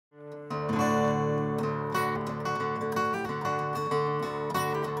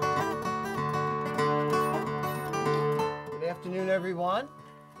everyone.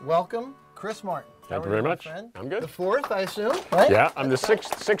 Welcome, Chris Martin. Thank you very much. Friend? I'm good. The fourth, I assume, right? Yeah, I'm the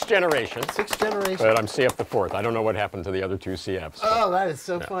sixth generation. Sixth generation. But I'm CF the fourth. I don't know what happened to the other two CFs. Oh, that is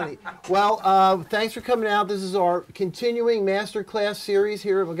so funny. Well, thanks for coming out. This is our continuing masterclass series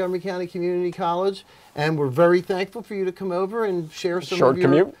here at Montgomery County Community College, and we're very thankful for you to come over and share some Short of your...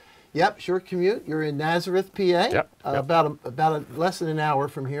 commute? Yep, short commute. You're in Nazareth, PA. Yep. About less than an hour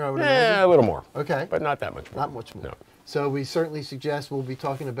from here, I would imagine. Yeah, a little more. Okay. But not that much more. Not much more. No. So we certainly suggest we'll be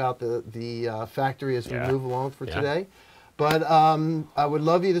talking about the factory as we move along for today. But I would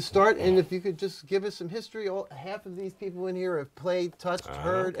love you to start, and if you could just give us some history. Half of these people in here have played, touched,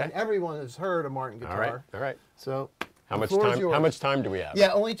 heard, and everyone has heard a Martin guitar. All right. So how much time do we have?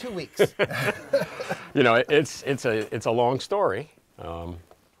 Yeah, only 2 weeks. You know, it's a long story,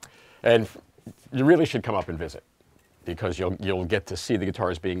 and you really should come up and visit, because you'll get to see the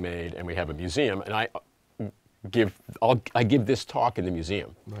guitars being made, and we have a museum, and I give this talk in the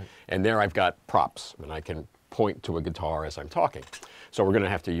museum, and there I've got props, and I can point to a guitar as I'm talking. So we're going to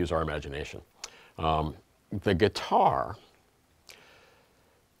have to use our imagination. The guitar,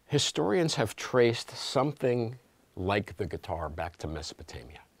 historians have traced something like the guitar back to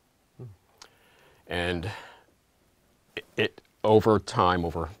Mesopotamia. And it over time,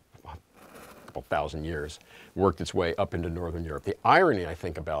 over a couple thousand years, worked its way up into Northern Europe. The irony, I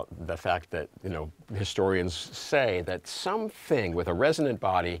think, about the fact that, historians say that something with a resonant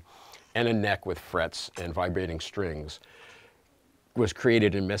body and a neck with frets and vibrating strings was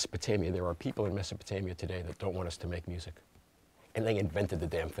created in Mesopotamia. There are people in Mesopotamia today that don't want us to make music. And they invented the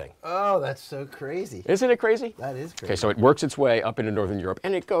damn thing. Oh, that's so crazy. Isn't it crazy? That is crazy. Okay, so it works its way up into Northern Europe,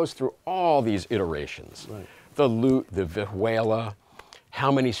 and it goes through all these iterations. Right. The lute, the vihuela.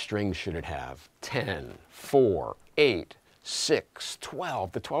 How many strings should it have? 10, 4, 8, 6,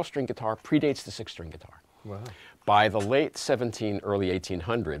 12. The 12-string guitar predates the 6-string guitar. Wow. By the late early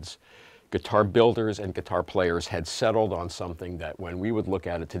 1800s, guitar builders and guitar players had settled on something that when we would look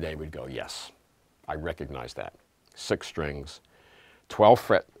at it today, we'd go, yes, I recognize that. 6 strings,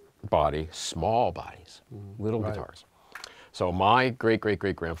 12-fret body, small bodies, little guitars. So my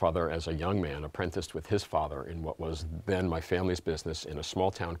great-great-great-grandfather, as a young man, apprenticed with his father in what was then my family's business in a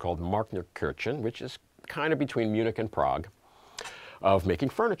small town called Montgomery, which is kind of between Munich and Prague, of making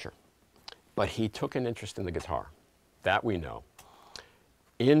furniture. But he took an interest in the guitar. That we know.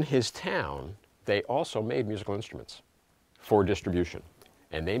 In his town, they also made musical instruments for distribution.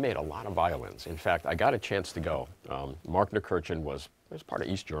 And they made a lot of violins. In fact, I got a chance to go. Montgomery was part of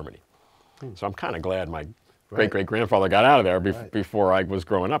East Germany. So I'm kind of glad my great-great-grandfather got out of there before I was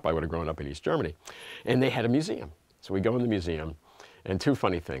growing up. I would have grown up in East Germany. And they had a museum. So we go in the museum, and two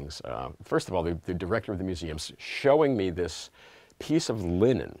funny things. First of all, the director of the museum's showing me this piece of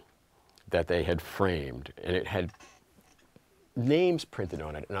linen that they had framed, and it had names printed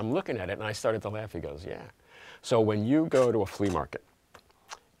on it. And I'm looking at it, and I started to laugh. He goes, yeah. So when you go to a flea market,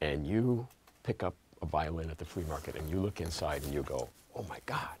 and you pick up a violin at the flea market, and you look inside, and you go, oh my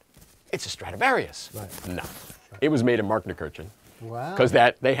God, it's a Stradivarius. Right. No, it was made in Montgomery. Wow. Because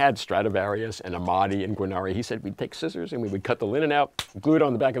they had Stradivarius and Amati and Guarneri. He said we'd take scissors and we would cut the linen out, glue it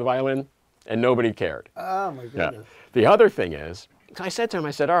on the back of the violin, and nobody cared. Oh my goodness. Yeah. The other thing is, I said to him,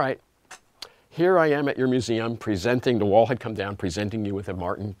 I said, all right, here I am at your museum presenting, the wall had come down, presenting you with a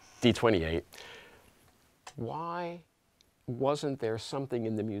Martin D28. Why wasn't there something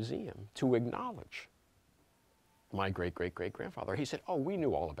in the museum to acknowledge my great-great-great-grandfather? He said, oh, we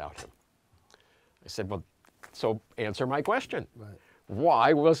knew all about him. I said, well, so answer my question. Right.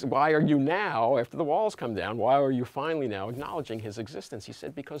 Why are you now, after the walls come down, why are you finally now acknowledging his existence? He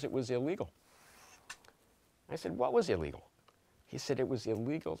said, because it was illegal. I said, what was illegal? He said, it was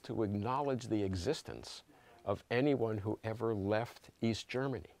illegal to acknowledge the existence of anyone who ever left East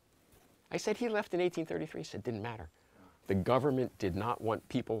Germany. I said, he left in 1833. He said, didn't matter. The government did not want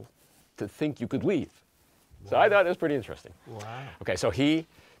people to think you could leave. Wow. So I thought it was pretty interesting. Wow. Okay, so he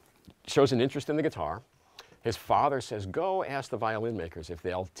shows an interest in the guitar. His father says, go ask the violin makers if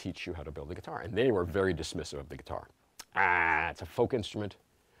they'll teach you how to build a guitar. And they were very dismissive of the guitar. It's a folk instrument.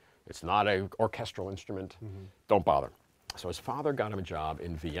 It's not an orchestral instrument. Don't bother. So his father got him a job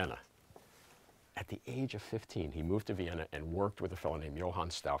in Vienna. At the age of 15, he moved to Vienna and worked with a fellow named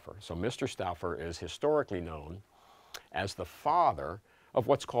Johann Stauffer. So Mr. Stauffer is historically known as the father of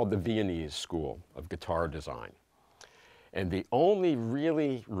what's called the Viennese school of guitar design. And the only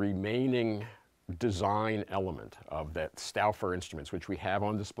really remaining design element of that Stauffer instruments, which we have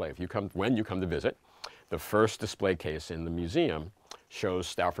on display, when you come to visit, the first display case in the museum shows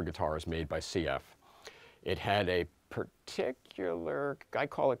Stauffer guitars made by CF. It had a particular, I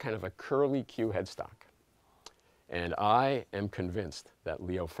call it kind of a curly Q headstock. And I am convinced that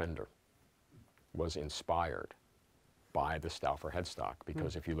Leo Fender was inspired by the Stauffer headstock,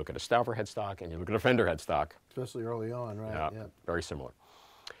 because if you look at a Stauffer headstock and you look at a Fender headstock, especially early on, right? Yeah, very similar.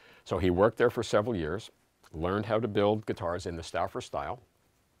 So he worked there for several years, learned how to build guitars in the Stauffer style,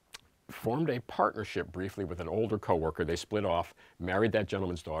 formed a partnership briefly with an older coworker. They split off, married that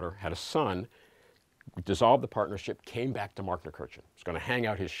gentleman's daughter, had a son, dissolved the partnership, came back to Markneukirchen. He's going to hang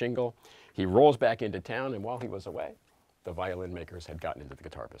out his shingle. He rolls back into town, and while he was away, the violin makers had gotten into the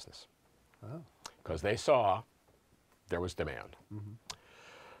guitar business. Because they saw there was demand.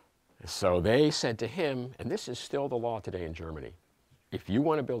 So they said to him, and this is still the law today in Germany, if you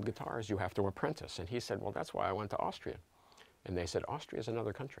want to build guitars, you have to apprentice. And he said, well, that's why I went to Austria. And they said, Austria is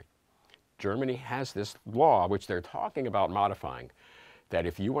another country. Germany has this law, which they're talking about modifying, that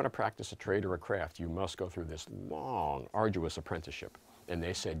if you want to practice a trade or a craft, you must go through this long, arduous apprenticeship. And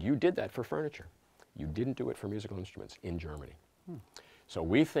they said, you did that for furniture. You didn't do it for musical instruments in Germany. So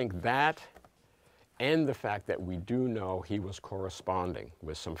we think that, and the fact that we do know he was corresponding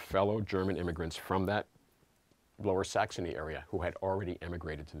with some fellow German immigrants from that Lower Saxony area who had already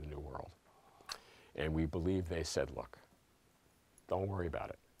emigrated to the New World. And we believe they said, look, don't worry about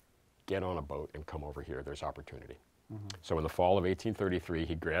it. Get on a boat and come over here. There's opportunity. So in the fall of 1833,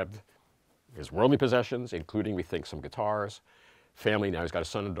 he grabbed his worldly possessions, including, we think, some guitars, family. Now he's got a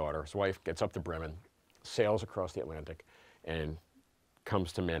son and daughter. His wife gets up to Bremen, sails across the Atlantic, and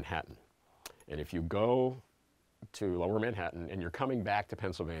comes to Manhattan. And if you go to Lower Manhattan and you're coming back to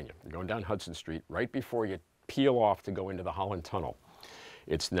Pennsylvania, you're going down Hudson Street, right before you peel off to go into the Holland Tunnel,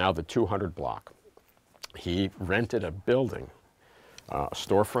 it's now the 200 block. He rented a building, a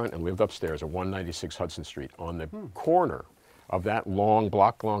storefront, and lived upstairs at 196 Hudson Street. On the corner of that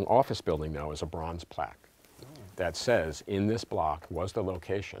block-long office building now is a bronze plaque that says, in this block was the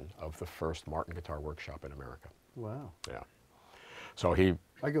location of the first Martin Guitar Workshop in America. Wow. Yeah. So he...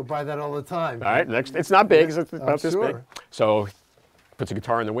 I go by that all the time. All right, next, it's not big, it's about this sure. big. So puts a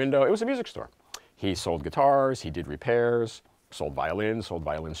guitar in the window. It was a music store. He sold guitars, he did repairs, sold violin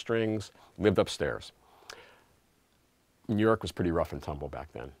strings, lived upstairs. New York was pretty rough and tumble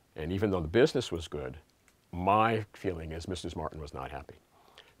back then. And even though the business was good, my feeling is Mrs. Martin was not happy.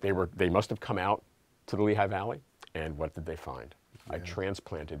 They must have come out to the Lehigh Valley, and what did they find? A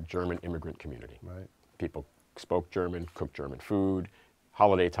transplanted German immigrant community. Right. People spoke German, cooked German food.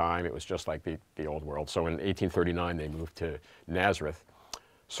 Holiday time, it was just like the old world. So in 1839, they moved to Nazareth,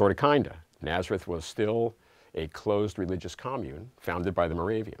 sort of, kinda. Nazareth was still a closed religious commune founded by the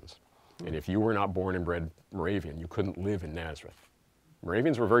Moravians. And if you were not born and bred Moravian, you couldn't live in Nazareth.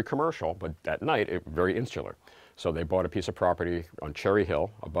 Moravians were very commercial, but at night, very insular. So they bought a piece of property on Cherry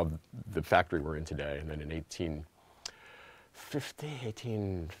Hill above the factory we're in today. And then in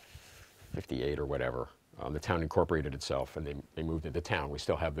 1858 or whatever, the town incorporated itself and they moved into town. We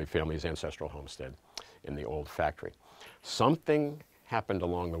still have the family's ancestral homestead in the old factory. Something happened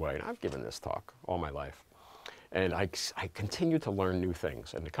along the way, and I've given this talk all my life. And I continue to learn new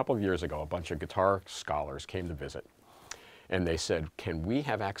things. And a couple of years ago, a bunch of guitar scholars came to visit. And they said, can we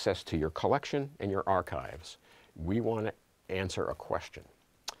have access to your collection and your archives? We want to answer a question.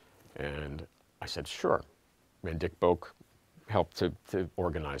 And I said, sure. And Dick Boak helped to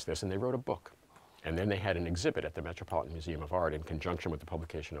organize this, and they wrote a book. And then they had an exhibit at the Metropolitan Museum of Art in conjunction with the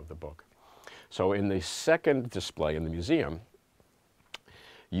publication of the book. So in the second display in the museum,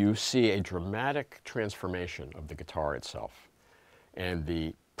 you see a dramatic transformation of the guitar itself. And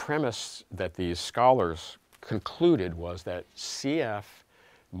the premise that these scholars concluded was that CF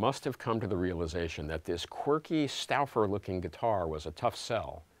must have come to the realization that this quirky Stauffer-looking guitar was a tough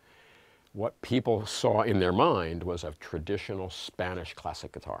sell. What people saw in their mind was a traditional Spanish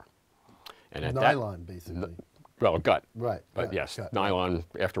classic guitar. And at nylon, basically. Well, gut. Right. But gut, yes, gut, nylon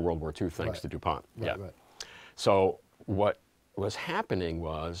after World War II, thanks to DuPont. Right, yeah. Right. So what was happening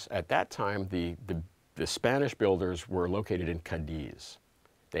was, at that time, the Spanish builders were located in Cadiz.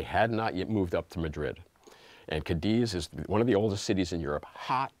 They had not yet moved up to Madrid. And Cadiz is one of the oldest cities in Europe,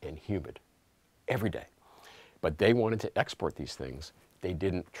 hot and humid every day. But they wanted to export these things. They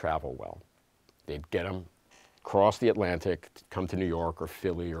didn't travel well. They'd get them cross the Atlantic, come to New York or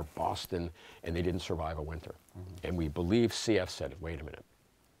Philly or Boston, and they didn't survive a winter. And we believe CF said, wait a minute,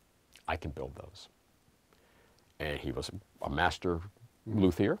 I can build those. And he was a master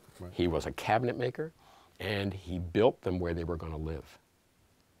luthier, he was a cabinet maker, and he built them where they were going to live.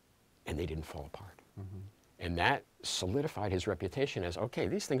 And they didn't fall apart. And that solidified his reputation as, okay,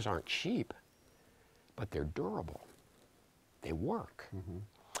 these things aren't cheap, but they're durable. They work.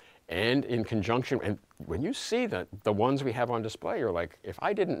 And in conjunction, and when you see the ones we have on display, you're like, if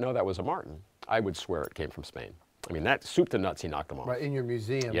I didn't know that was a Martin, I would swear it came from Spain. I mean, that soup to nuts, he knocked them off. Right, in your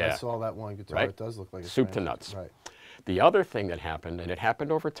museum, I saw that one guitar. Right? It does look like a soup to Spanish. nuts. Right. The other thing that happened, and it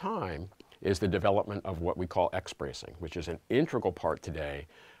happened over time, is the development of what we call X-bracing, which is an integral part today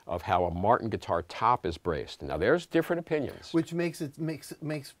of how a Martin guitar top is braced. Now, there's different opinions. Which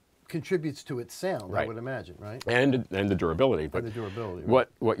contributes to its sound, Right. I would imagine, right? And the durability. But and the durability. Right.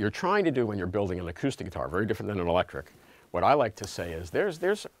 what you're trying to do when you're building an acoustic guitar, very different than an electric, what I like to say is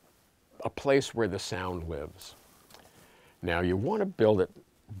there's a place where the sound lives. Now, you want to build it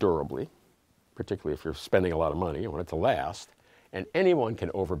durably, particularly if you're spending a lot of money, you want it to last, and anyone can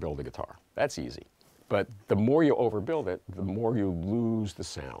overbuild a guitar. That's easy. But the more you overbuild it, the more you lose the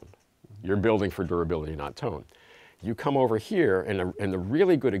sound. You're building for durability, not tone. You come over here, and the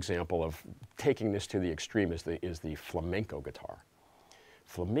really good example of taking this to the extreme is the flamenco guitar.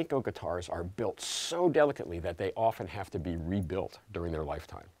 Flamenco guitars are built so delicately that they often have to be rebuilt during their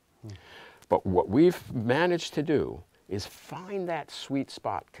lifetime. But what we've managed to do is find that sweet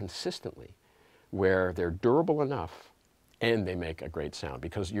spot consistently where they're durable enough and they make a great sound,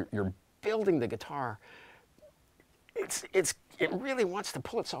 because you're building the guitar. It really wants to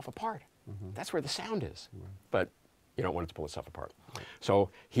pull itself apart. That's where the sound is. But you don't want it to pull itself apart. So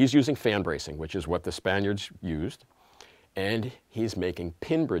he's using fan bracing, which is what the Spaniards used, and he's making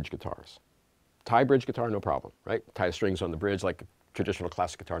pin bridge guitars. Tie bridge guitar, no problem, right? Tie strings on the bridge like a traditional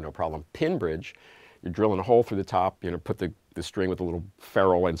classic guitar, no problem. Pin bridge, you're drilling a hole through the top, put the string with a little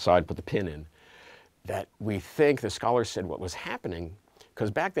ferrule inside, put the pin in. That we think, the scholars said what was happening, because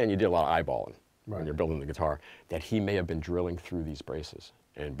back then you did a lot of eyeballing when you're building the guitar, that he may have been drilling through these braces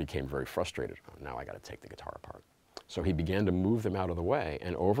and became very frustrated. Oh, now I got to take the guitar apart. So he began to move them out of the way,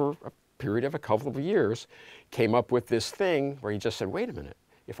 and over a period of a couple of years, came up with this thing where he just said, wait a minute,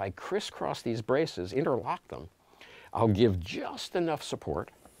 if I crisscross these braces, interlock them, I'll give just enough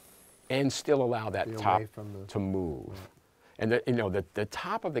support and still allow that top to move. And the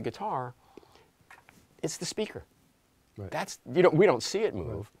top of the guitar, it's the speaker. Right. That's, we don't see it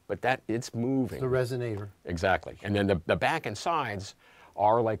move, but it's moving. It's the resonator. Exactly. And then the back and sides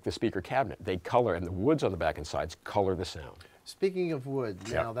are like the speaker cabinet. They color, and the woods on the back and sides color the sound. Speaking of wood,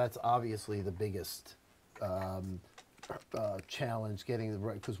 now that's obviously the biggest challenge, getting the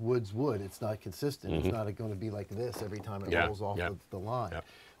right, because wood's wood. It's not consistent. It's not going to be like this every time it rolls off the line.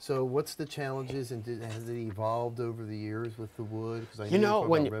 So what's the challenges, and has it evolved over the years with the wood? Because I know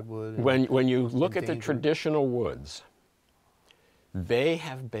redwood. When you look at the traditional woods, they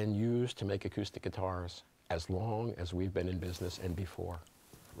have been used to make acoustic guitars as long as we've been in business and before.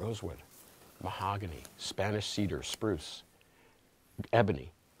 Rosewood, mahogany, Spanish cedar, spruce,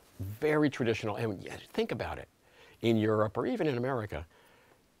 ebony, very traditional. And think about it, in Europe or even in America,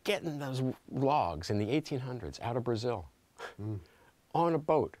 getting those logs in the 1800s out of Brazil on a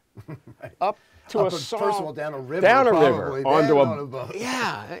boat, up to a saw. First of all, down a river. Down a river, onto a boat.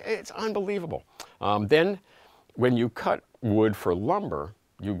 Yeah, it's unbelievable. Then when you cut wood for lumber,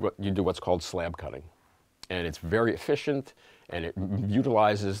 you do what's called slab cutting. And it's very efficient, and it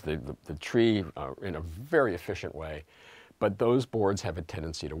utilizes the tree in a very efficient way. But those boards have a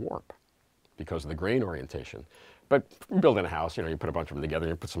tendency to warp because of the grain orientation. But building a house, you put a bunch of them together,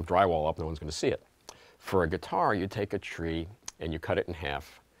 and you put some drywall up, no one's going to see it. For a guitar, you take a tree and you cut it in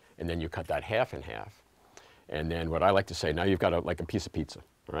half, and then you cut that half in half. And then what I like to say, now you've got like a piece of pizza,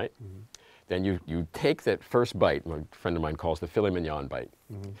 right? Then you take that first bite, my friend of mine calls the filet mignon bite.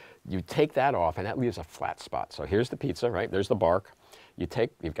 You take that off, and that leaves a flat spot. So here's the pizza, right? There's the bark.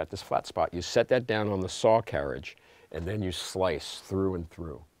 You've got this flat spot. You set that down on the saw carriage, and then you slice through and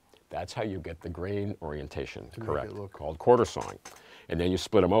through. That's how you get the grain orientation correct, called quarter sawing. And then you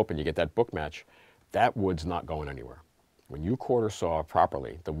split them open, you get that book match. That wood's not going anywhere. When you quarter saw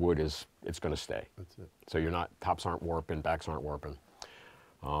properly, the wood it's going to stay. That's it. So tops aren't warping, backs aren't warping.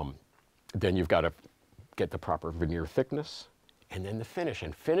 Then you've got to get the proper veneer thickness, and then the finish.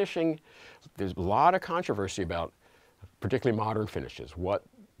 And finishing, there's a lot of controversy about particularly modern finishes. What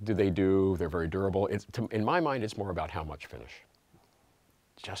do they do? They're very durable. In my mind, it's more about how much finish.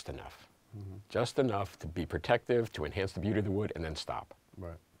 Just enough. Just enough to be protective, to enhance the beauty of the wood, and then stop.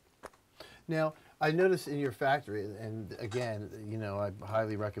 Right. Now, I noticed in your factory, and again, I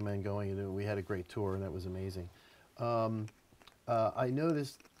highly recommend going. We had a great tour, and that was amazing. I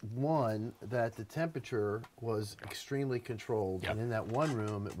noticed, one, that the temperature was extremely controlled, and in that one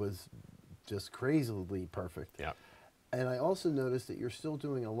room, it was just crazily perfect. Yeah. And I also noticed that you're still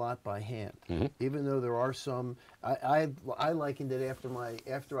doing a lot by hand, even though there are some. I likened it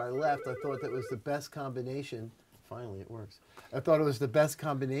after I left. I thought that was the best combination. Finally, it works. I thought it was the best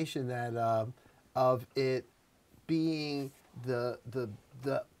combination that of it being the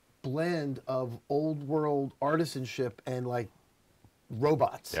blend of old world artisanship and like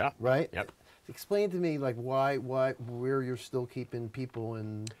robots. Yeah. Right. Yep. Explain to me like where you're still keeping people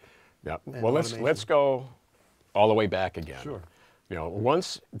and. Yeah. And Well, automation. let's go all the way back again. Sure. You know,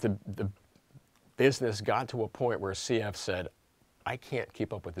 once the business got to a point where CF said, I can't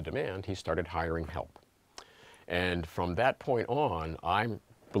keep up with the demand, he started hiring help. And from that point on, I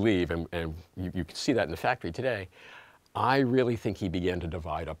believe, and you can see that in the factory today, I really think he began to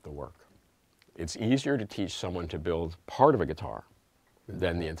divide up the work. It's easier to teach someone to build part of a guitar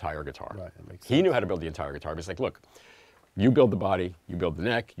than the entire guitar. Right, that makes He sense. knew how to build the entire guitar. But it's like, look, you build the body, you build the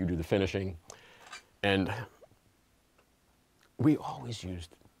neck, you do the finishing. And we always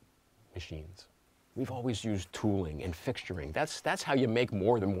used machines. We've always used tooling and fixturing. That's how you make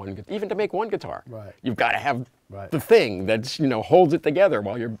more than one, even to make one guitar. Right. You've got to have Right. the thing that's, holds it together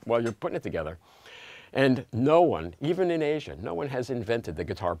while you're putting it together. And no one, even in Asia, no one has invented the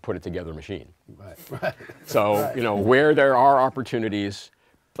guitar put it together machine. Right. So, Right. Where there are opportunities,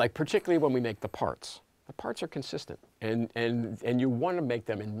 like particularly when we make the parts are consistent, and you want to make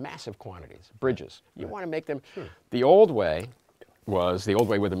them in massive quantities. Bridges, you want to make them. Sure. The old way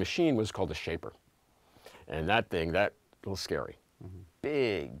with a machine was called a shaper, and that was scary. Mm-hmm.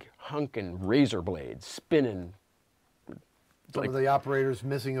 Big hunking razor blades spinning. Some of the operators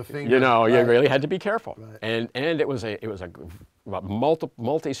missing a finger. You Right. really had to be careful. Right. And it was a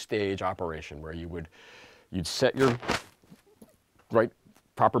multi-stage operation where you'd set your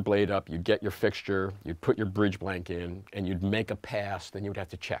proper blade up, you'd get your fixture, you'd put your bridge blank in, and you'd make a pass, then you would have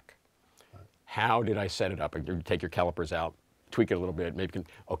to check. Right. How did I set it up? You'd take your calipers out, tweak it a little bit, maybe,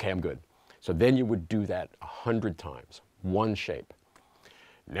 okay, I'm good. So then you would do that 100 times, one shape.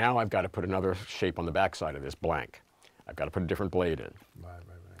 Now I've got to put another shape on the backside of this blank. I've got to put a different blade in. Right.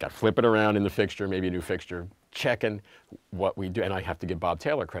 Got to flip it around in the fixture, maybe a new fixture, checking what we do. And I have to give Bob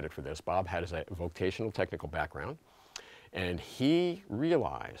Taylor credit for this. Bob has a vocational technical background, and he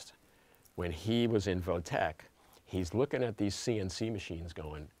realized when he was in Votech, he's looking at these CNC machines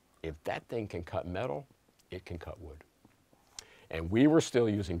going, if that thing can cut metal, it can cut wood. And we were still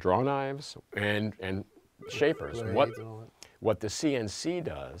using draw knives and shapers. What the CNC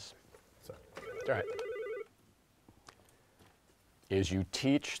does, all right, is you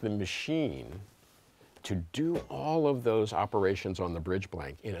teach the machine to do all of those operations on the bridge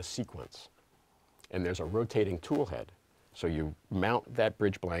blank in a sequence. And there's a rotating tool head. So you mount that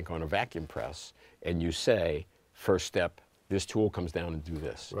bridge blank on a vacuum press and you say, first step, this tool comes down and do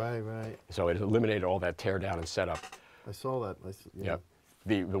this. Right. So it eliminated all that tear down and setup. I saw that. Yep.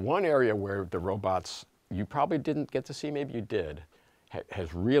 The one area where the robots, you probably didn't get to see, maybe you did,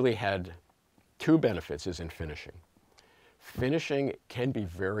 has really had two benefits is in finishing. Finishing can be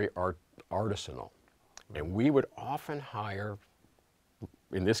very artisanal. And we would often hire,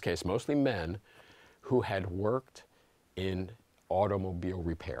 in this case, mostly men, who had worked in automobile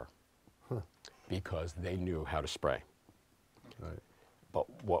repair because they knew how to spray. Right. But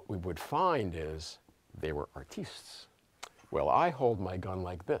what we would find is they were artistes. Well, I hold my gun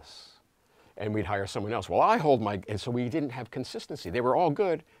like this. And we'd hire someone else. Well, and so we didn't have consistency. They were all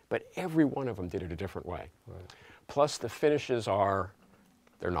good, but every one of them did it a different way. Right. Plus the finishes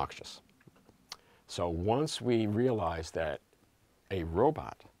they're noxious. So once we realized that a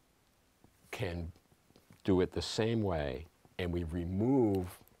robot can do it the same way, and we remove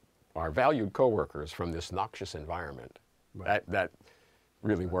our valued coworkers from this noxious environment, Right. that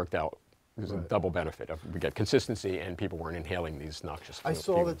really worked out. It was a double benefit. We get consistency, and people weren't inhaling these noxious fumes. I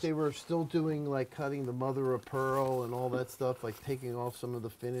saw that they were still doing like cutting the mother of pearl and all that stuff, like taking off some of the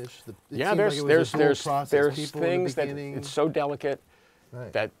finish. There's things that it's so delicate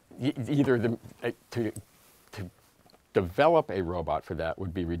that either to develop a robot for that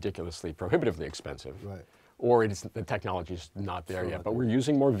would be ridiculously prohibitively expensive, or the technology's not there yet. But we're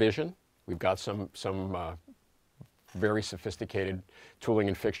using more vision. We've got some very sophisticated tooling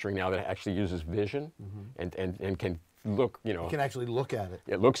and fixturing now that actually uses vision and can look, You can actually look at it.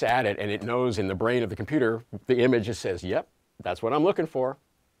 It looks at it and it knows in the brain of the computer, the image just says, yep, that's what I'm looking for.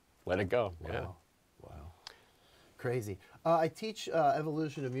 Let it go. Wow. Yeah. Wow. Crazy. I teach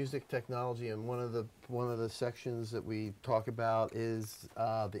evolution of music technology, and one of the sections that we talk about is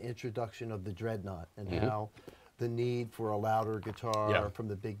the introduction of the dreadnought and how the need for a louder guitar from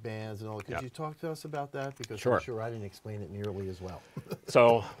the big bands and all. Could you talk to us about that? Because I'm sure I didn't explain it nearly as well.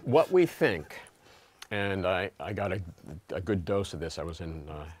 So what we think, and I got a good dose of this. I was in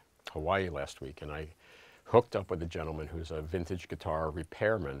Hawaii last week, and I hooked up with a gentleman who's a vintage guitar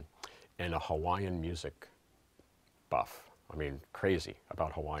repairman and a Hawaiian music buff. I mean, crazy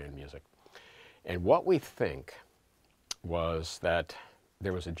about Hawaiian music. And what we think was that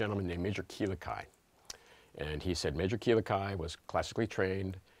there was a gentleman named Major Kealakai, and he said Major Kealakai was classically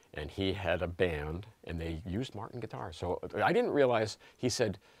trained, and he had a band, and they used Martin guitars. So I didn't realize, he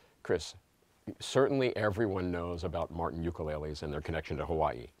said, Chris, certainly everyone knows about Martin ukuleles and their connection to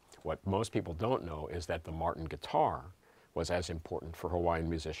Hawaii. What most people don't know is that the Martin guitar was as important for Hawaiian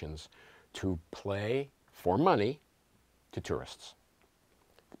musicians to play for money to tourists.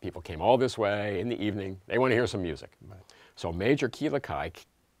 People came all this way in the evening, they want to hear some music. Right. So Major Kealakai,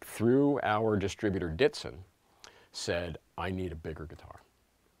 through our distributor Ditson, said, I need a bigger guitar.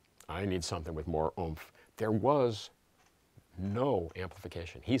 I need something with more oomph. There was no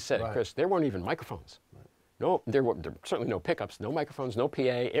amplification. He said, right. Chris, there weren't even microphones. Right. No, there were certainly no pickups, no microphones, no PA.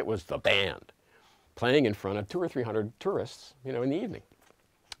 It was the band playing in front of 200 or 300 tourists, you know, in the evening.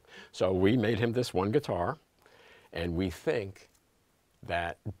 So we made him this one guitar, and we think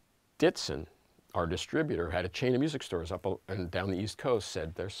that Ditson, our distributor, had a chain of music stores up and down the East Coast,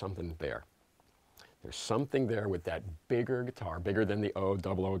 said there's something there. There's something there with that bigger guitar, bigger than the O,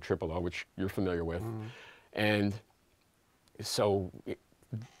 double O, triple O, which you're familiar with. Mm-hmm. And so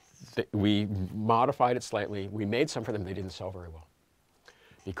we modified it slightly. We made some for them. They didn't sell very well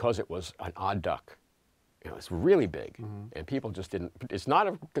because it was an odd duck. You know, it's really big, mm-hmm. and people just didn't. It's not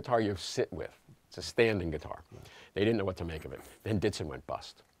a guitar you sit with. It's a standing guitar. Right. They didn't know what to make of it. Then Ditson went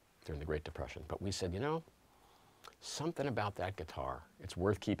bust during the Great Depression. But we said, you know, something about that guitar, it's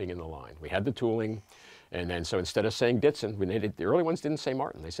worth keeping in the line. We had the tooling, and then so instead of saying Ditson, the early ones didn't say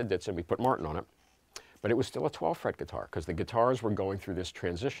Martin. They said Ditson. We put Martin on it. But it was still a 12-fret guitar because the guitars were going through this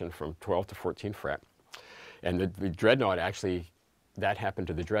transition from 12 to 14 fret. And the Dreadnought actually, that happened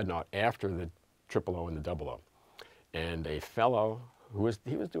to the Dreadnought after the triple O and the double O. And a fellow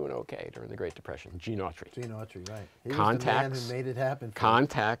he was doing okay during the Great Depression, Gene Autry. Gene Autry, right. He was the man who made it happen.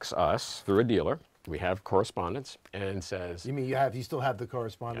 Contacts us through a dealer. We have correspondence, and says... You mean you still have the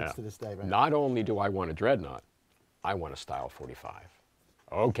correspondence to this day, right? Not only do I want a Dreadnought, I want a Style 45.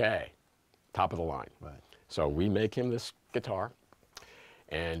 Okay. Top of the line. Right. So we make him this guitar,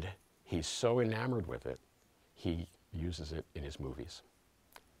 and he's so enamored with it, he uses it in his movies.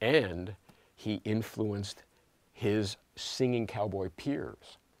 And he influenced his singing cowboy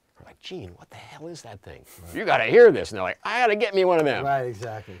peers. We're like, Gene, what the hell is that thing? Right. You got to hear this. And they're like, I got to get me one of them. Right,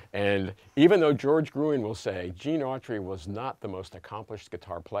 exactly. And even though George Gruen will say Gene Autry was not the most accomplished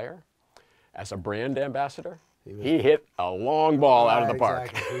guitar player, as a brand ambassador, he hit a long ball out of the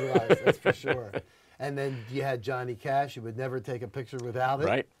park. Exactly. He was, that's for sure. And then you had Johnny Cash, who would never take a picture without it.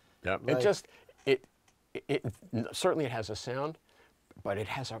 Right. Yep. Like, it certainly it has a sound, but it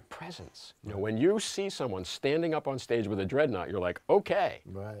has a presence. You know, when you see someone standing up on stage with a Dreadnought, you're like, okay,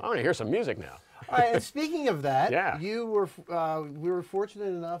 right. I want to hear some music now. All right, and speaking of that, we were fortunate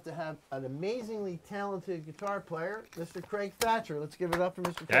enough to have an amazingly talented guitar player, Mr. Craig Thatcher. Let's give it up for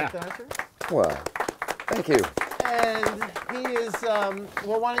Mr. Craig Thatcher. Well, thank you. And he is,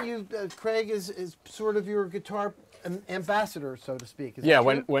 well, why don't you, Craig is sort of your guitar ambassador, so to speak. Is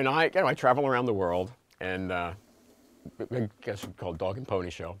when I travel around the world, and I guess it's called Dog and Pony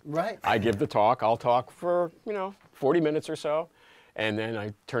Show. Right. I give the talk. I'll talk for 40 minutes or so, and then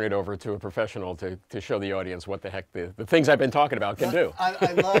I turn it over to a professional to show the audience what the heck the things I've been talking about can do.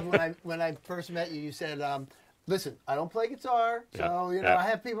 I love when I first met you. You said, listen, I don't play guitar, so I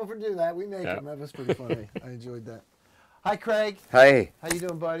have people for do that. We make them. That was pretty funny. I enjoyed that. Hi, Craig. Hey. How you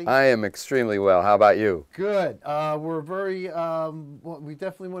doing, buddy? I am extremely well. How about you? Good. We're very, we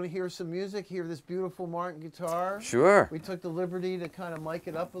definitely want to hear some music, hear this beautiful Martin guitar. Sure. We took the liberty to kind of mic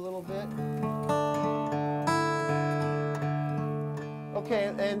it up a little bit.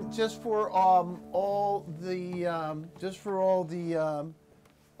 Okay, and just for all the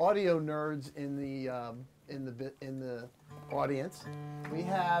audio nerds in the audience, we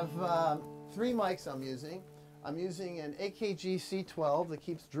have 3 mics I'm using. I'm using an AKG C12 that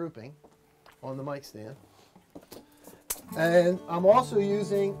keeps drooping on the mic stand. And I'm also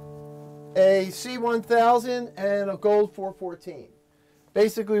using a C1000 and a Gold 414.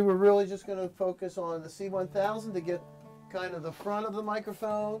 Basically, we're really just going to focus on the C1000 to get kind of the front of the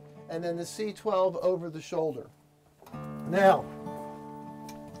microphone, and then the C12 over the shoulder. Now,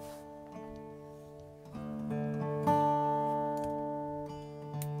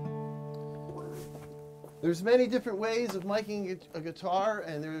 there's many different ways of miking a guitar,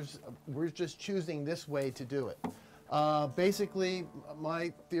 and we're just choosing this way to do it. Basically,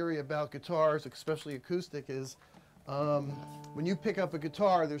 my theory about guitars, especially acoustic, is when you pick up a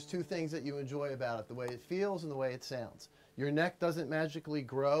guitar, there's 2 things that you enjoy about it: the way it feels and the way it sounds. Your neck doesn't magically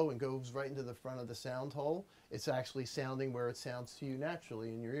grow and goes right into the front of the sound hole. It's actually sounding where it sounds to you naturally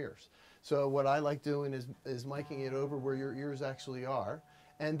in your ears. So what I like doing is miking it over where your ears actually are,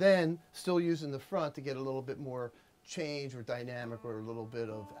 and then still using the front to get a little bit more change or dynamic or a little bit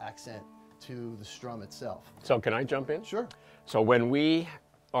of accent to the strum itself. So can I jump in? Sure. So when we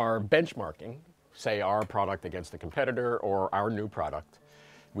are benchmarking, say our product against a competitor or our new product,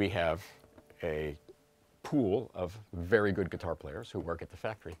 we have a pool of very good guitar players who work at the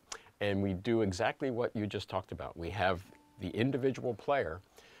factory. And we do exactly what you just talked about. We have the individual player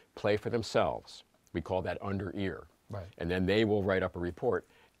play for themselves. We call that under ear. Right. And then they will write up a report.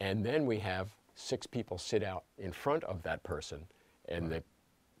 And then we have 6 people sit out in front of that person, and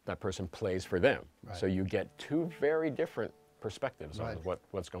that person plays for them. Right. So you get 2 very different perspectives Right. on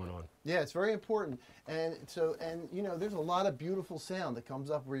what's going on. Yeah, it's very important. And so, you know, there's a lot of beautiful sound that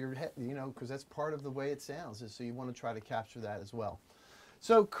comes up where your head, you know, because that's part of the way it sounds, is so you want to try to capture that as well.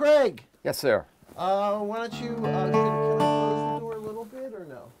 So, Craig. Yes, sir. Why don't you, can I close the door a little bit or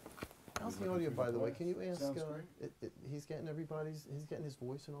no? How's the audio, by the way? Can you ask, he's getting he's getting his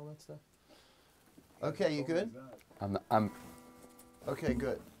voice and all that stuff? Okay, you good? Okay,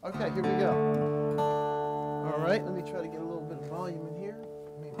 good. Okay, here we go. All right, let me try to get a little bit of volume in here.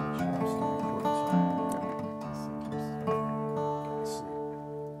 Let me make sure I'm still recording. Let's see.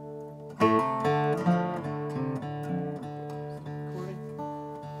 Recording.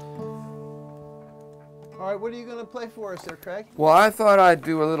 All right, what are you going to play for us there, Craig? Well, I thought I'd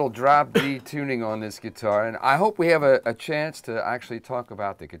do a little drop D tuning on this guitar, and I hope we have a chance to actually talk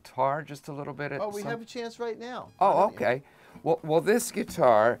about the guitar just a little bit. Oh, we have a chance right now. Oh, okay. Well, this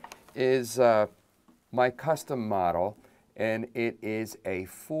guitar is my custom model, and it is a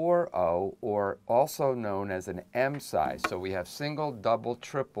 4.0, or also known as an M size. So we have single, double,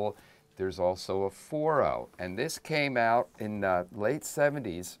 triple. There's also a 4.0, and this came out in the late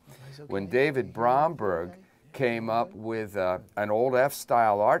 70s when David Bromberg came up with an old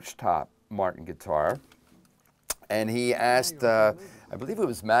F-style archtop Martin guitar, and he asked, I believe it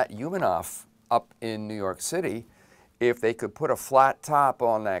was Matt Umanoff up in New York City, if they could put a flat top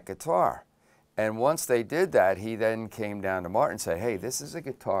on that guitar. And once they did that, he then came down to Martin and said, hey, this is a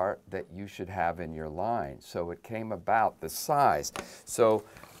guitar that you should have in your line. So it came about, the size. So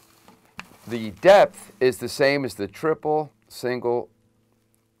the depth is the same as the triple, single,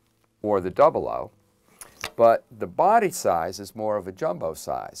 or the 00, but the body size is more of a jumbo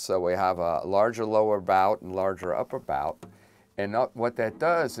size. So we have a larger lower bout and larger upper bout. And what that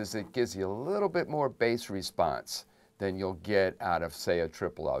does is it gives you a little bit more bass response than you'll get out of, say, a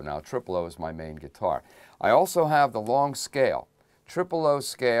 000. Now, 000 is my main guitar. I also have the long scale. 000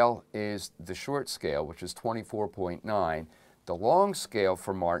 scale is the short scale, which is 24.9. The long scale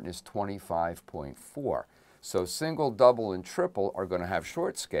for Martin is 25.4. So single, double, and triple are going to have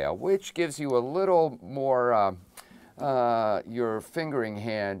short scale, which gives you a little more, your fingering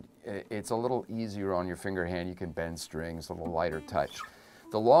hand, it's a little easier on your finger hand. You can bend strings, a little lighter touch.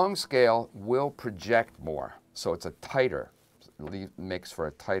 The long scale will project more. So it's a tighter, makes for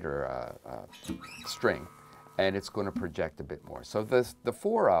a tighter string, and it's going to project a bit more. So the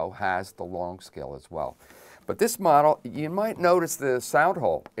 4.0 has the long scale as well. But this model, you might notice the sound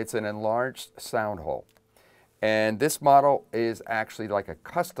hole. It's an enlarged sound hole. And this model is actually like a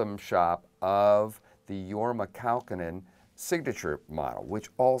custom shop of the Jorma Kaukonen signature model, which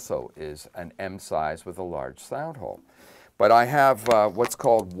also is an M size with a large sound hole. But I have what's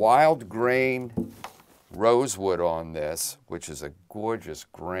called wild grain rosewood on this, which is a gorgeous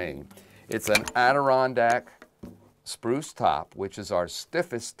grain. It's an Adirondack spruce top, which is our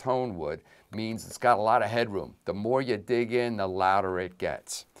stiffest tone wood, means it's got a lot of headroom. The more you dig in, the louder it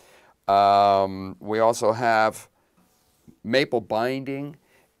gets. We also have maple binding,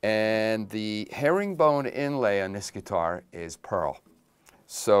 and the herringbone inlay on this guitar is pearl.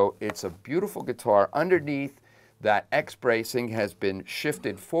 So it's a beautiful guitar. Underneath, that X bracing has been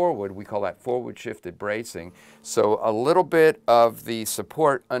shifted forward. We call that forward shifted bracing. So a little bit of the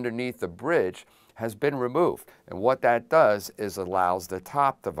support underneath the bridge has been removed. And what that does is allows the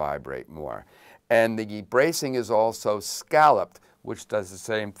top to vibrate more. And the bracing is also scalloped, which does the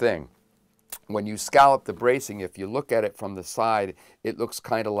same thing. When you scallop the bracing, if you look at it from the side, it looks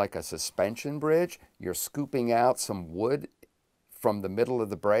kind of like a suspension bridge. You're scooping out some wood from the middle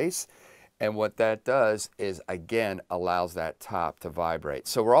of the brace. And what that does is, again, allows that top to vibrate.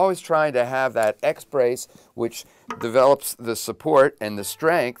 So we're always trying to have that X brace, which develops the support and the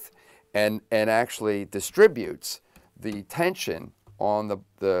strength and actually distributes the tension on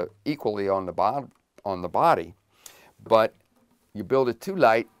the equally on the body, but You build it too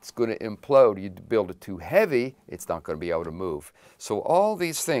light, it's going to implode. You build it too heavy, it's not going to be able to move. So all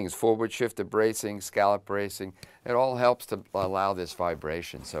these things, forward shifted bracing, scallop bracing, it all helps to allow this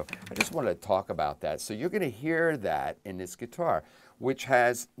vibration. So I just wanted to talk about that. So you're going to hear that in this guitar, which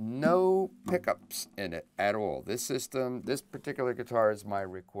has no pickups in it at all. This system, this particular guitar is my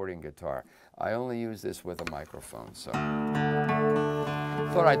recording guitar. I only use this with a microphone. So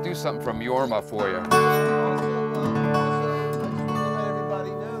thought I'd do something from Yorma for you.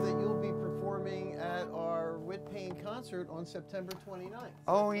 Concert on September 29th.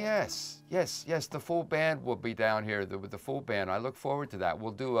 Oh yes, yes, yes. The full band will be down here with the full band. I look forward to that.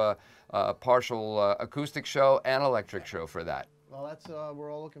 We'll do a partial acoustic show and electric show for that. Well, that's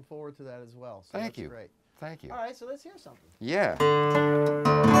we're all looking forward to that as well. So Thank you. Great. Thank you. All right, so let's hear something. Yeah.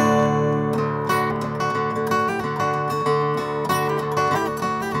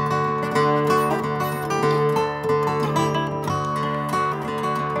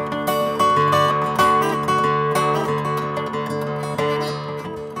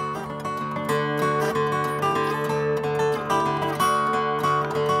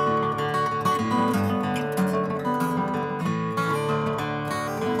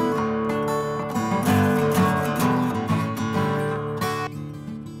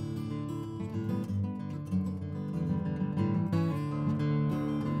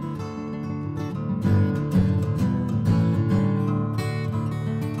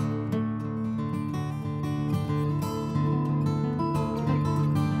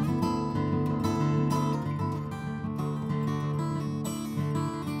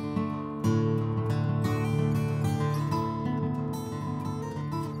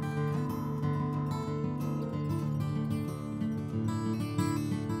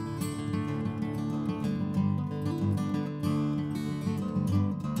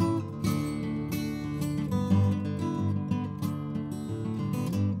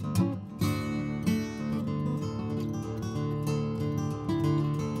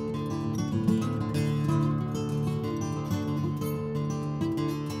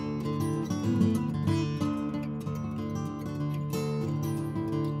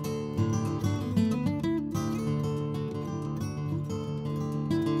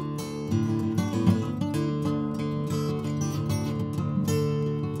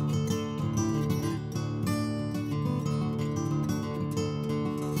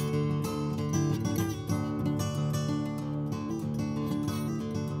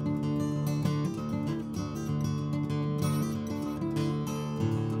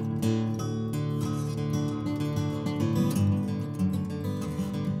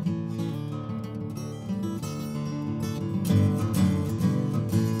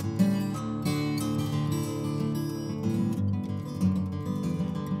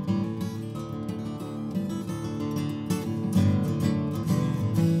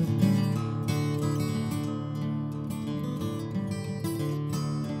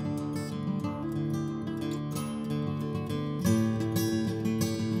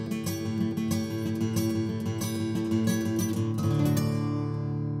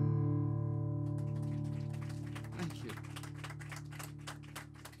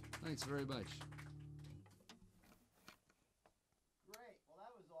 Thanks very much. Great. Well,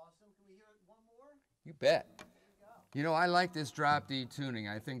 that was awesome. Can we hear it one more? You bet. You know, I like this drop D tuning.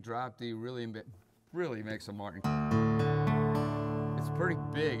 I think drop D really makes a Martin. It's pretty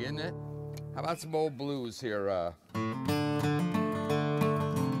big, isn't it? How about some old blues here?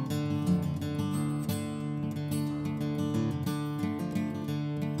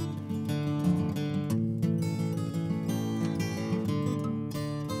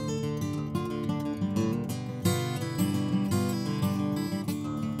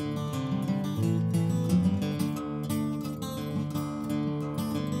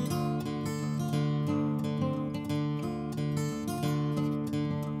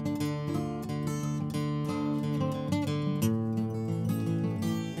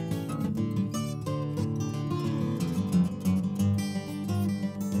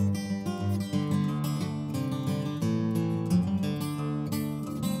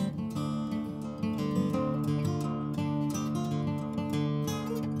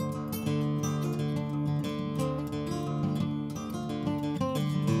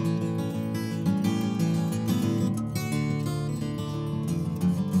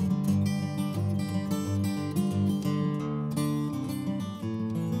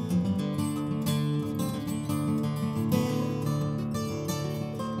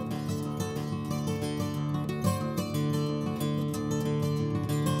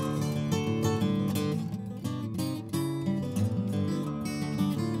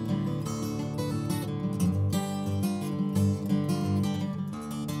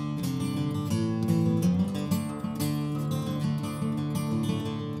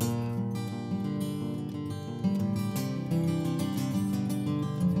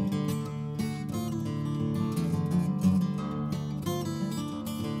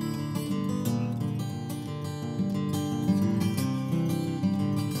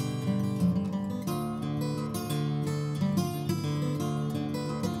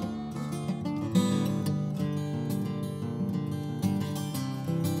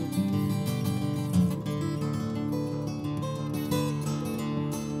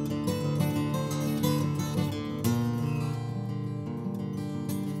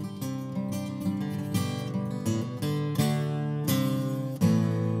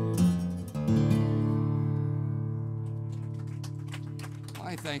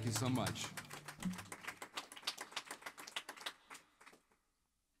 thank you so much.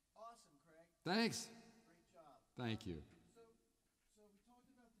 Awesome, Craig. Thanks. Great job. Thank you. So we talked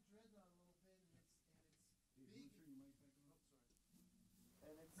about the dreadnought a little bit,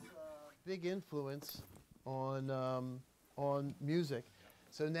 and it's big influence on music.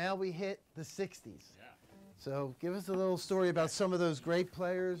 So now we hit the 60s. Yeah. So give us a little story about some of those great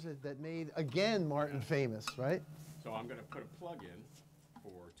players that made, again, Martin famous, right? So I'm going to put a plug in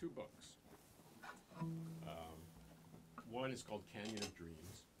for 2 books. One is called Canyon of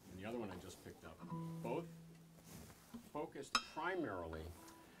Dreams, and the other one I just picked up. Both focused primarily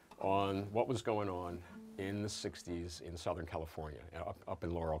on what was going on in the 60s in Southern California, up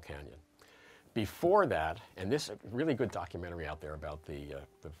in Laurel Canyon. Before that, and this really good documentary out there about the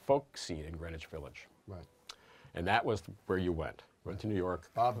folk scene in Greenwich Village. Right. And that was where you went. Went to New York.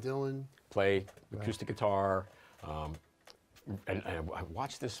 Bob Dylan. Play acoustic guitar. And I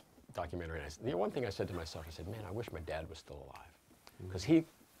watched this documentary, and the one thing I said to myself, I said, man, I wish my dad was still alive. Because he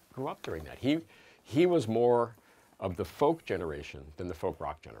grew up during that. He was more of the folk generation than the folk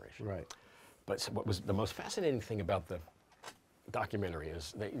rock generation. Right. But what was the most fascinating thing about the documentary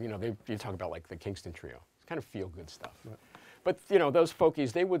is you talk about like the Kingston Trio. It's kind of feel-good stuff. Right. But those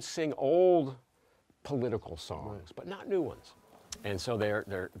folkies, they would sing old political songs, but not new ones. And so they're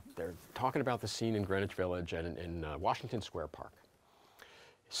talking about the scene in Greenwich Village and in Washington Square Park.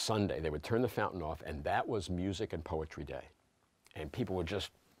 Sunday, they would turn the fountain off, and that was music and poetry day. And people would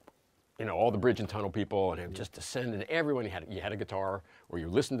just, all the bridge and tunnel people, and it would just descend, and everyone, you had a guitar, or you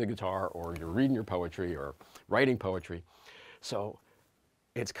listened to guitar, or you're reading your poetry, or writing poetry. So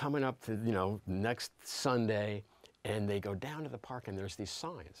it's coming up to, next Sunday, and they go down to the park, and there's these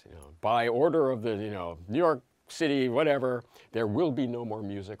signs, by order of the, New York City, whatever, there will be no more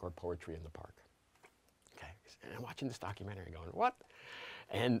music or poetry in the park. Okay, and I'm watching this documentary going, what?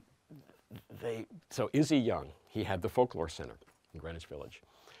 And so Izzy Young, he had the Folklore Center in Greenwich Village.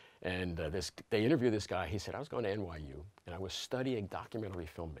 And they interviewed this guy. He said, I was going to NYU, and I was studying documentary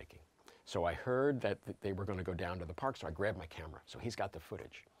filmmaking. So I heard that they were going to go down to the park, so I grabbed my camera. So he's got the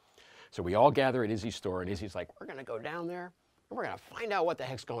footage. So we all gather at Izzy's store, and Izzy's like, we're going to go down there, and we're going to find out what the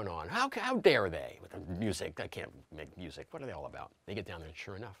heck's going on. How dare they with the music? I can't make music. What are they all about? They get down there, and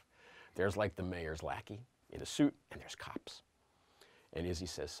sure enough, there's like the mayor's lackey in a suit, and there's cops. And Izzy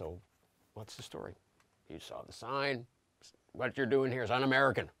says, so what's the story? You saw the sign. What you're doing here is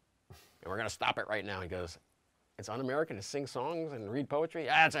un-American, and we're going to stop it right now. He goes, it's un-American to sing songs and read poetry?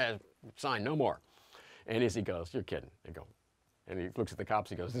 That's a sign, no more. And Izzy goes, you're kidding. They go, and he looks at the cops.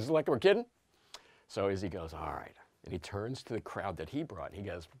 He goes, this is like we're kidding? So Izzy goes, all right. And he turns to the crowd that he brought. And he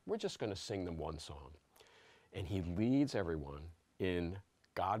goes, we're just going to sing them one song. And he leads everyone in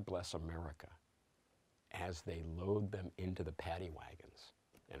God Bless America as they load them into the paddy wagons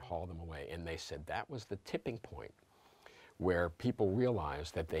and haul them away. And they said that was the tipping point where people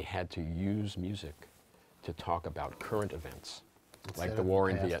realized that they had to use music to talk about current events, like the war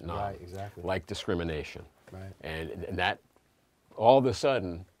in Vietnam, right, exactly. like discrimination. Right. And that, all of a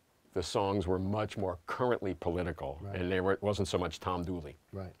sudden, the songs were much more currently political, right. and it wasn't so much Tom Dooley.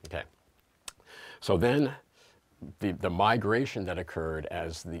 Right. Okay. So then, the migration that occurred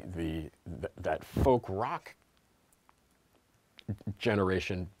as that folk rock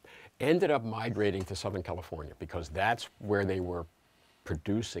generation ended up migrating to Southern California because that's where they were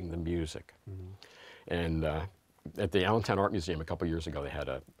producing the music. Mm-hmm. And at the Allentown Art Museum a couple years ago, they had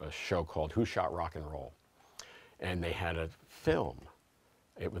a show called Who Shot Rock and Roll? And they had a film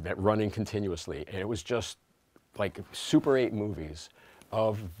that running continuously, and it was just like Super 8 movies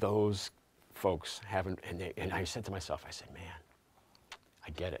of those folks having, and I said to myself, I said, man, I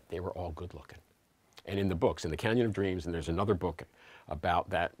get it. They were all good looking. And in the books, in the Canyon of Dreams, and there's another book about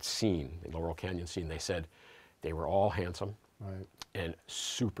that scene, the Laurel Canyon scene, they said they were all handsome, right, and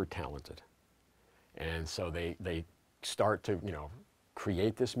super talented. And so they start to,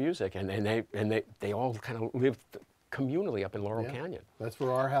 create this music, and they all kind of lived communally up in Laurel Canyon. That's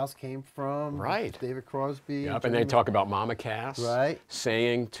where our house came from. Right. David Crosby. Yep, and they talk about Mama Cass, right,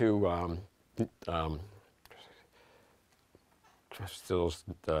 saying to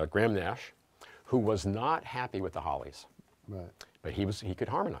Graham Nash, who was not happy with the Hollies, right, but he could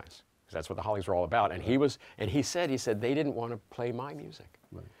harmonize, because that's what the Hollies were all about. And he said they didn't want to play my music,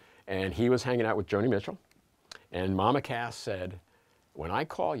 right, and he was hanging out with Joni Mitchell, and Mama Cass said, when I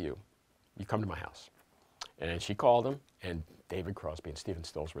call you, you come to my house. And she called him, and David Crosby and Stephen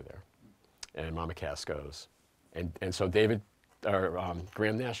Stills were there. And Mama Cass goes, and so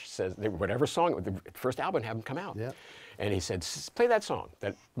Graham Nash says, whatever song, the first album had him come out. Yep. And he said, play that song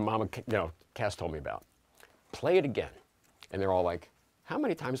that Mama Cass told me about. Play it again. And they're all like, how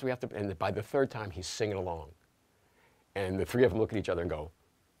many times do we have to, and by the third time, he's singing along. And the three of them look at each other and go,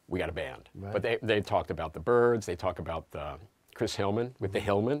 we got a band. Right. But they talked about the Byrds, they talk about Chris Hillman with the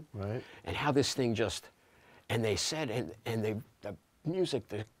Hillman, Right. and how this thing just, and they said, the music,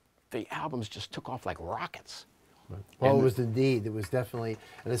 the albums just took off like rockets. Well, it was indeed. It was definitely,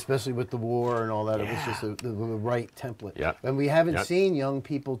 and especially with the war and all that, it was just the right template. Yep. And we haven't Yep. seen young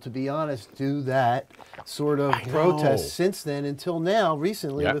people, to be honest, do that sort of I know. protest since then until now,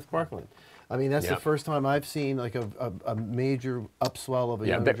 recently Yep. with Parkland. I mean, that's the Yep. first time I've seen like a major upswell of a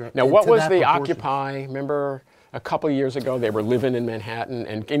young generation. Now, what was the Occupy? Remember a couple of years ago, they were living in Manhattan,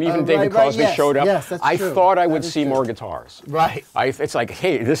 and even David Crosby yes, showed up. yes, that's I true. thought I That would is see true. more guitars. Right. It's like,